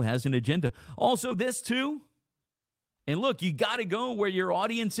night show has an agenda. Also, this, too. And, look, you got to go where your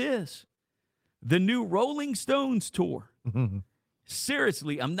audience is. The new Rolling Stones tour.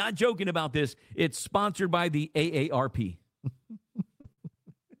 Seriously, I'm not joking about this. It's sponsored by the AARP.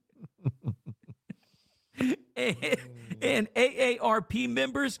 And AARP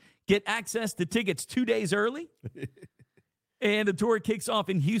members get access to tickets 2 days early. And the tour kicks off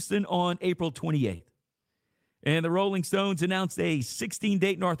in Houston on April 28th. And the Rolling Stones announced a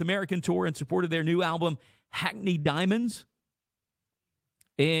 16-date North American tour in support of their new album, Hackney Diamonds.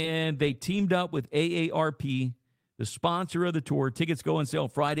 And they teamed up with AARP, the sponsor of the tour. Tickets go on sale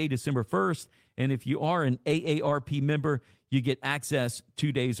Friday, December 1st. And if you are an AARP member, you get access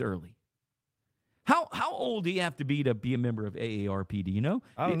 2 days early. How old do you have to be a member of AARP? Do you know?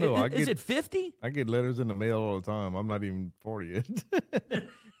 I don't know. Is it 50? I get letters in the mail all the time. I'm not even 40 yet.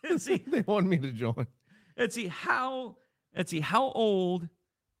 They want me to join. Let's see how old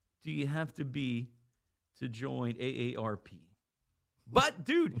do you have to be to join AARP? But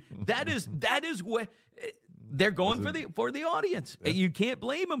dude, that is what they're going for the audience. Yeah. You can't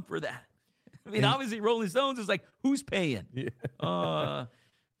blame them for that. I mean, obviously, Rolling Stones is like, who's paying? Yeah.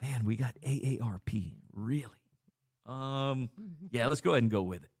 Man, we got AARP, really? Yeah, let's go ahead and go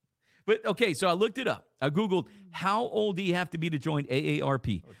with it. But, okay, so I looked it up. I Googled, how old do you have to be to join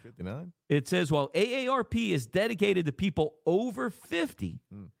AARP? 59? It says, while AARP is dedicated to people over 50,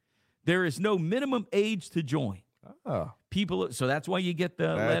 there is no minimum age to join. Oh. So that's why you get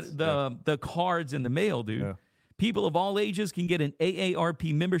the cards in the mail, dude. Yeah. People of all ages can get an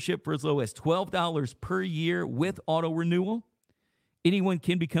AARP membership for as low as $12 per year with auto renewal. Anyone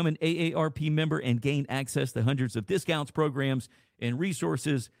can become an AARP member and gain access to hundreds of discounts, programs, and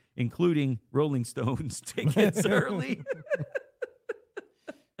resources, including Rolling Stones tickets early.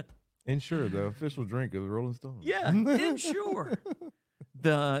 Ensure, the official drink of the Rolling Stones. Yeah, Ensure.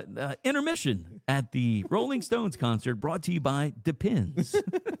 The intermission at the Rolling Stones concert brought to you by Depends.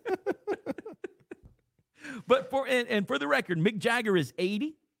 But for the record, Mick Jagger is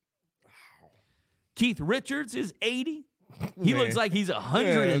 80. Keith Richards is 80. He looks like he's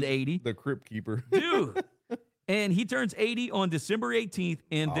 180. The Crypt Keeper. Dude. And he turns 80 on December 18th.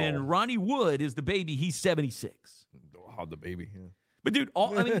 And then Ronnie Wood is the baby. He's 76. Oh, the baby. Yeah. But, dude,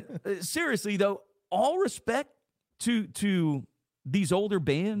 seriously, though, all respect to these older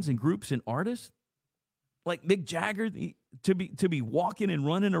bands and groups and artists. Like Mick Jagger, to be walking and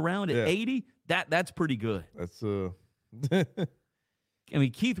running around at 80, that's pretty good. That's I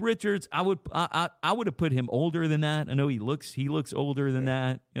mean, Keith Richards, I would have put him older than that. I know he looks older than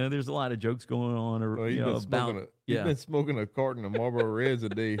that. You know, there's a lot of jokes going on he's been smoking a carton of Marlboro Reds a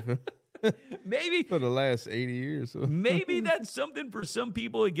day maybe for the last 80 years. So. Maybe that's something for some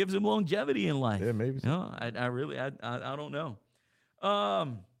people. It gives them longevity in life. Yeah, maybe. So. No, I don't know.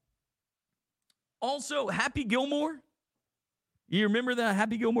 Also, Happy Gilmore. You remember that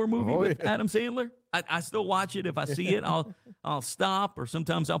Happy Gilmore movie with Adam Sandler? I still watch it. If I see it, I'll stop, or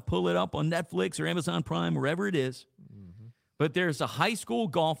sometimes I'll pull it up on Netflix or Amazon Prime, wherever it is. Mm-hmm. But there's a high school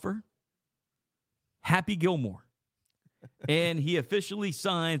golfer, Happy Gilmore, and he officially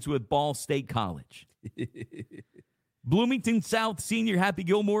signs with Ball State College. Bloomington South senior Happy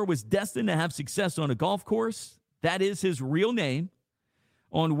Gilmore was destined to have success on a golf course. That is his real name.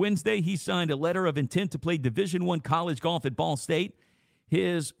 On Wednesday, he signed a letter of intent to play Division I college golf at Ball State.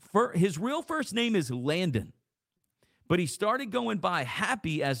 His real first name is Landon, but he started going by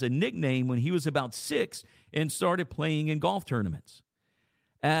Happy as a nickname when he was about 6 and started playing in golf tournaments.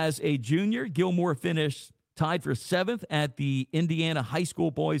 As a junior, Gilmore finished tied for 7th at the Indiana High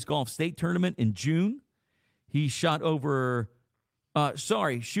School Boys Golf State Tournament in June. He shot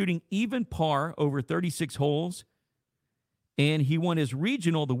shooting even par over 36 holes. And he won his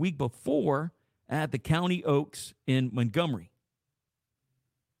regional the week before at the County Oaks in Montgomery.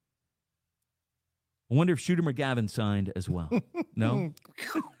 I wonder if Shooter McGavin signed as well. No?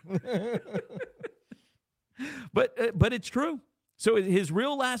 But it's true. So his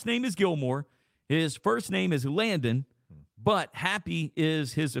real last name is Gilmore. His first name is Landon, but Happy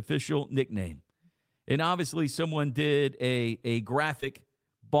is his official nickname. And obviously someone did a graphic,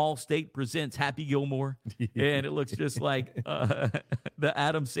 Ball State presents Happy Gilmore, and it looks just like the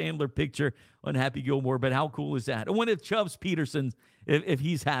Adam Sandler picture on Happy Gilmore. But how cool is that? I wonder if Chubbs Peterson, if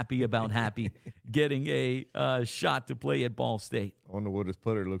he's happy about Happy getting a shot to play at Ball State. I wonder what his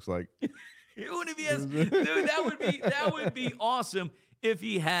putter looks like. Dude, that would be awesome if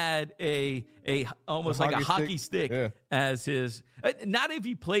he had almost like a hockey stick as his. Not if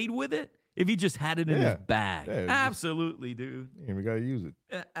he played with it. If he just had it in his bag. Yeah, absolutely, dude. Yeah, we got to use it.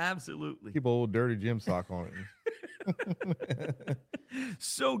 Absolutely. Keep an old dirty gym sock on it.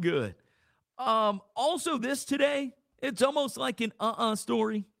 So good. Also this today, it's almost like an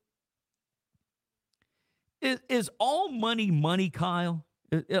story. Is all money, Kyle?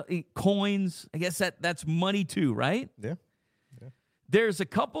 Coins, I guess that's money too, right? Yeah. There's a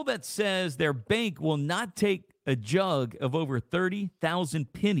couple that says their bank will not take a jug of over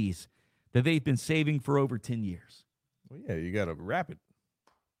 30,000 pennies that they've been saving for over 10 years. Well, yeah, you got to wrap it.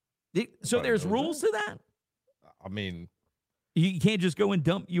 So there's rules to that? I mean, you can't just go and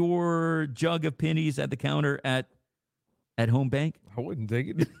dump your jug of pennies at the counter at home bank? I wouldn't take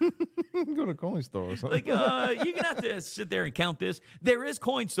it. Go to Coin Store or something. You're going to have to sit there and count this. There is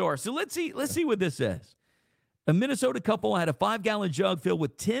Coin Store. So let's see what this says. A Minnesota couple had a 5-gallon jug filled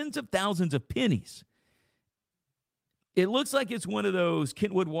with tens of thousands of pennies. It looks like it's one of those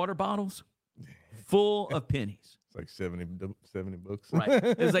Kentwood water bottles full of pennies. It's like 70 bucks. Right.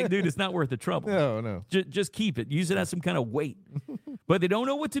 It's like, dude, it's not worth the trouble. No. Just keep it. Use it as some kind of weight. But they don't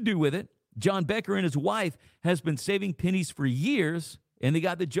know what to do with it. John Becker and his wife has been saving pennies for years, and they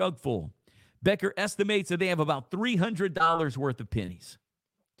got the jug full. Becker estimates that they have about $300 worth of pennies.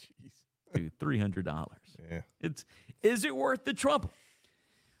 Jeez. Dude, $300. Yeah. Is it worth the trouble?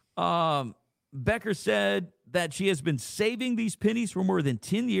 Becker said that she has been saving these pennies for more than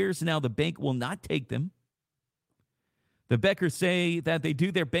 10 years. Now the bank will not take them. The Beckers say that they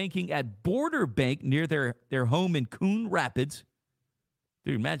do their banking at Border Bank near their home in Coon Rapids.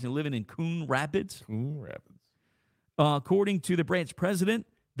 Dude, imagine living in Coon Rapids. Coon Rapids. According to the branch president,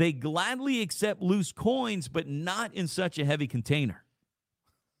 they gladly accept loose coins, but not in such a heavy container.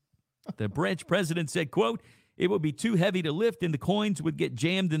 The branch president said, quote, "It would be too heavy to lift and the coins would get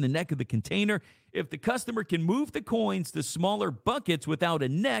jammed in the neck of the container. If the customer can move the coins to smaller buckets without a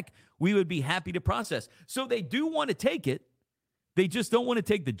neck, we would be happy to process." So they do want to take it. They just don't want to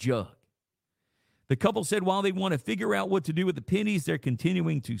take the jug. The couple said while they want to figure out what to do with the pennies, they're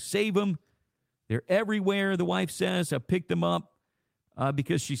continuing to save them. They're everywhere, the wife says. I picked them up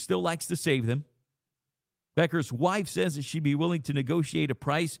because she still likes to save them. Becker's wife says that she'd be willing to negotiate a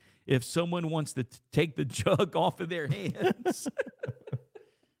price if someone wants to take the jug off of their hands.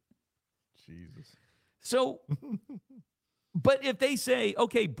 Jesus. So, but if they say,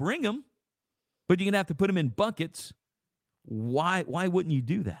 okay, bring them, but you're going to have to put them in buckets, why wouldn't you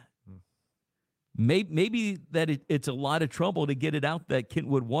do that? Maybe that it's a lot of trouble to get it out that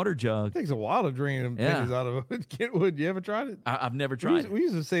Kentwood water jug. It takes a while to drain them things out of Kentwood. You ever tried it? I've never tried it. We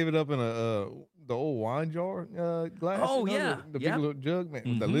used to save it up in the old wine jar glass. Oh, you know, yeah. The big little jug, man,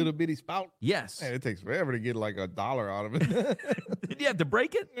 with the little bitty spout. Yes. Man, it takes forever to get like $1 out of it. Did you have to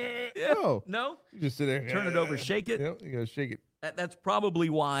break it? Yeah. No? You just sit there. Turn it over, shake it? Yep, you got to shake it. That's probably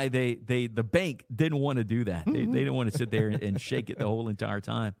why the bank didn't want to do that. They didn't want to sit there and shake it the whole entire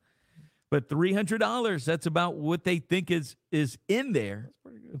time. But $300, that's about what they think is in there. That's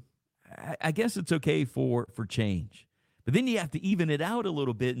pretty good. I guess it's okay for change. But then you have to even it out a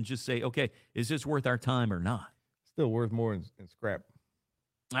little bit and just say, okay, is this worth our time or not? Still worth more in scrap.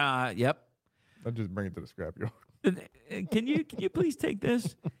 Yep. I'll just bring it to the scrap yard. Can you please take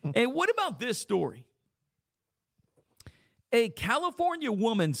this? And what about this story? A California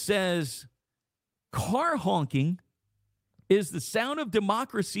woman says car honking is the sound of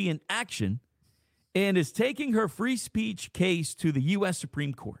democracy in action and is taking her free speech case to the U.S.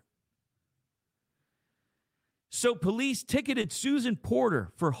 Supreme Court. So police ticketed Susan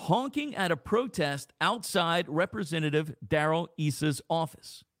Porter for honking at a protest outside Representative Darrell Issa's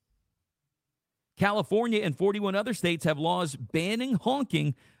office. California and 41 other states have laws banning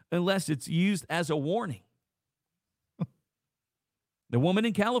honking unless it's used as a warning. The woman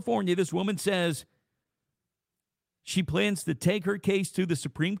in California, this woman says she plans to take her case to the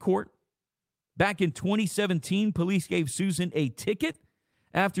Supreme Court. Back in 2017, police gave Susan a ticket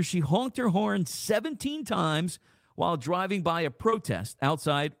after she honked her horn 17 times while driving by a protest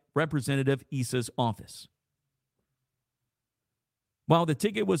outside Representative Issa's office. While the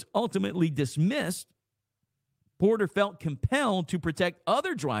ticket was ultimately dismissed, Porter felt compelled to protect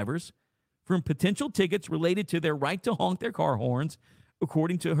other drivers from potential tickets related to their right to honk their car horns,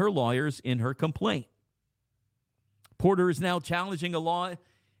 according to her lawyers in her complaint. Porter is now challenging a law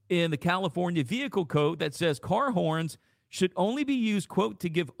in the California Vehicle Code that says car horns should only be used, quote, to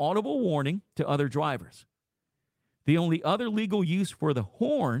give audible warning to other drivers. The only other legal use for the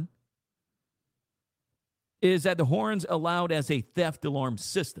horn is that the horn's allowed as a theft alarm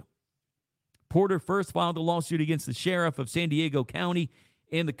system. Porter first filed a lawsuit against the sheriff of San Diego County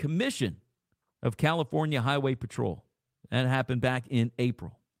and the Commission of California Highway Patrol. That happened back in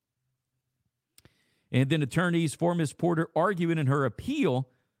April. And then attorneys for Ms. Porter arguing in her appeal,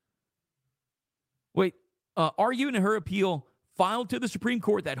 filed to the Supreme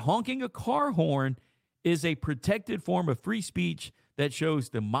Court that honking a car horn is a protected form of free speech that shows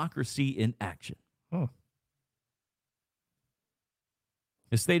democracy in action. Huh.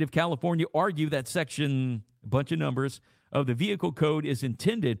 The state of California argued that section, a bunch of numbers, of the Vehicle Code is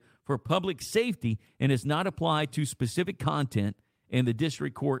intended for public safety and is not applied to specific content, and the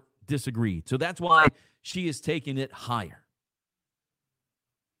district court disagreed. So that's why she is taking it higher.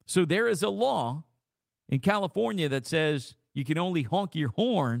 So there is a law in California that says you can only honk your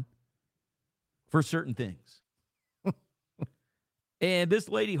horn for certain things. And this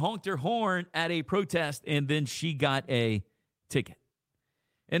lady honked her horn at a protest, and then she got a ticket.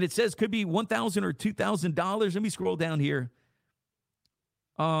 And it says could be $1,000 or $2,000. Let me scroll down here.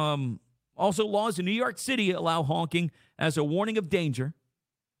 Also, laws in New York City allow honking as a warning of danger.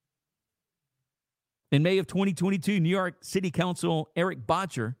 In May of 2022, New York City Council Eric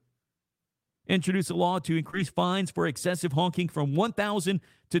Botcher introduced a law to increase fines for excessive honking from $1,000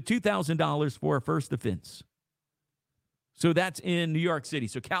 to $2,000 for a first offense. So that's in New York City.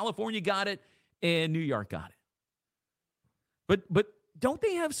 So California got it and New York got it. But don't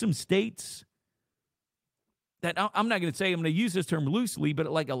they have some states that, I'm not going to say, I'm going to use this term loosely, but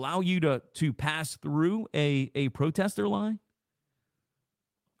like allow you to pass through a protester line?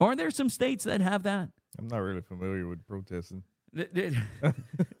 Are there some states that have that? I'm not really familiar with protesting.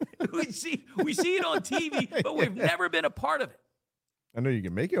 we see it on TV, but we've never been a part of it. I know you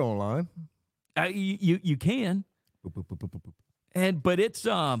can make it online. You can. Boop, boop, boop, boop, boop, boop. But it's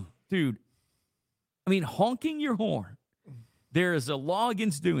dude, I mean, honking your horn. There is a law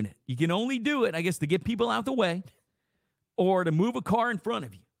against doing it. You can only do it, I guess, to get people out the way or to move a car in front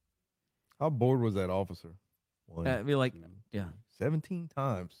of you. How bored was that officer? Be like, yeah, 17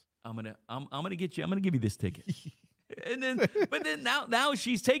 times. I'm gonna get you. I'm gonna give you this ticket. And then, but then now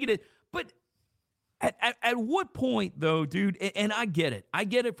she's taking it. But at what point though, dude? And I get it. I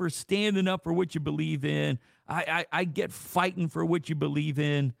get it for standing up for what you believe in. I get fighting for what you believe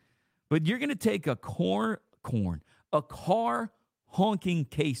in. But you're going to take a car honking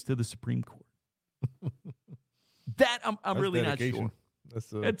case to the Supreme Court. That I'm really dedication. Not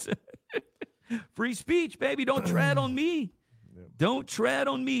sure. That's free speech, baby. Don't tread on me. Yep. Don't tread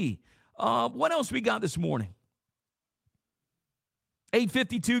on me. What else we got this morning?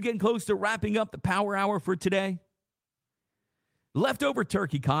 8:52, getting close to wrapping up the Power Hour for today. Leftover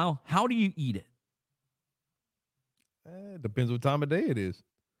turkey, Kyle. How do you eat it? Depends what time of day it is.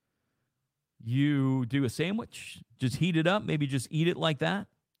 You do a sandwich, just heat it up, maybe just eat it like that.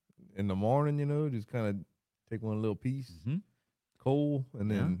 In the morning, just kind of take one little piece, cold,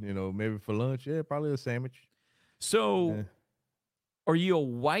 and then, maybe for lunch, probably a sandwich. So, are you a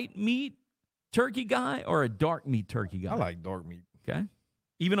white meat turkey guy or a dark meat turkey guy? I like dark meat. Okay.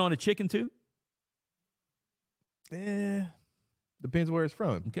 Even on a chicken, too? Depends where it's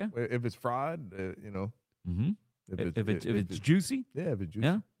from. Okay. If it's fried, Mm-hmm. If it's juicy? Yeah, if it's juicy.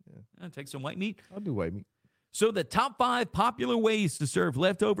 Yeah. Take some white meat. I'll do white meat. So the top 5 popular ways to serve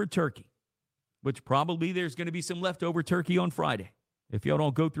leftover turkey, which probably there's going to be some leftover turkey on Friday, if y'all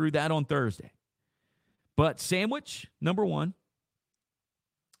don't go through that on Thursday. But sandwich, number 1.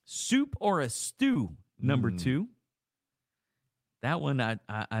 Soup or a stew, number 2. That one I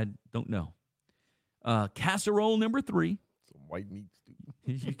don't know. Casserole, number 3. Some white meat stew.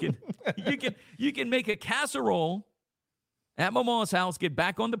 You can make a casserole at Mama's house, get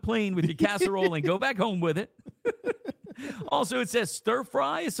back on the plane with your casserole and go back home with it. Also, it says stir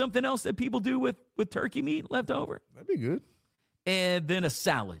fry is something else that people do with turkey meat left over. That'd be good. And then a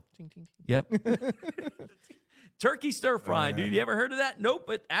salad. Yep. Turkey stir fry, dude. You ever heard of that? Nope.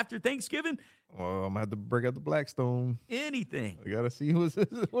 But after Thanksgiving, well, I'm going to have to break out the Blackstone. Anything. I got to see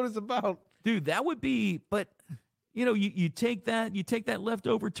what it's about. Dude, that would be, but, you take that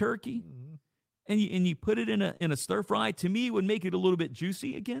leftover turkey and you put it in a stir fry. To me, it would make it a little bit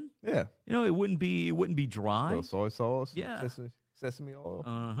juicy again. Yeah. It wouldn't be dry. A little soy sauce. Yeah. Sesame oil.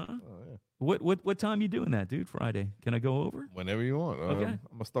 Uh-huh. Oh, yeah. What time you doing that, dude? Friday? Can I go over? Whenever you want. Okay. I'm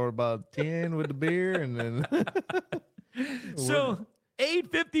gonna start about 10 with the beer, and then. So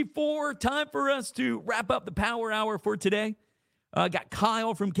 8:54, time for us to wrap up the Power Hour for today. Got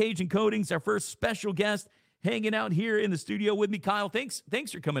Kyle from Cajun Coatings, our first special guest, hanging out here in the studio with me. Kyle, thanks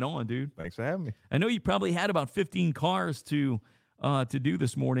for coming on, dude. Thanks for having me. I know you probably had about 15 cars to do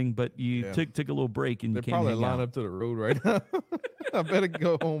this morning, but you took a little break and They're you came probably hang lined out. up to the road right now. I better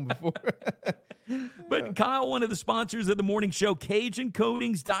go home before. But Kyle, one of the sponsors of the morning show,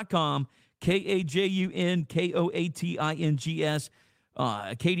 CajunCoatings.com, KajunKoatings,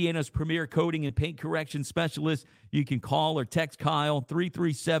 Acadiana's premier coating and paint correction specialist. You can call or text Kyle,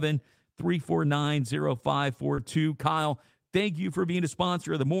 337-349-0542. Kyle, thank you for being a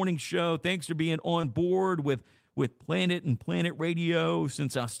sponsor of the morning show. Thanks for being on board with Planet and Planet Radio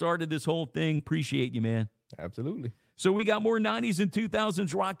since I started this whole thing. Appreciate you, man. Absolutely. So we got more 90s and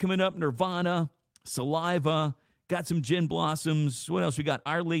 2000s rock coming up. Nirvana, Saliva, got some Gin Blossoms. What else? We got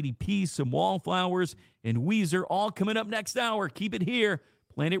Our Lady Peace, some Wallflowers, and Weezer all coming up next hour. Keep it here.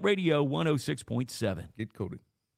 Planet Radio 106.7. Get coated.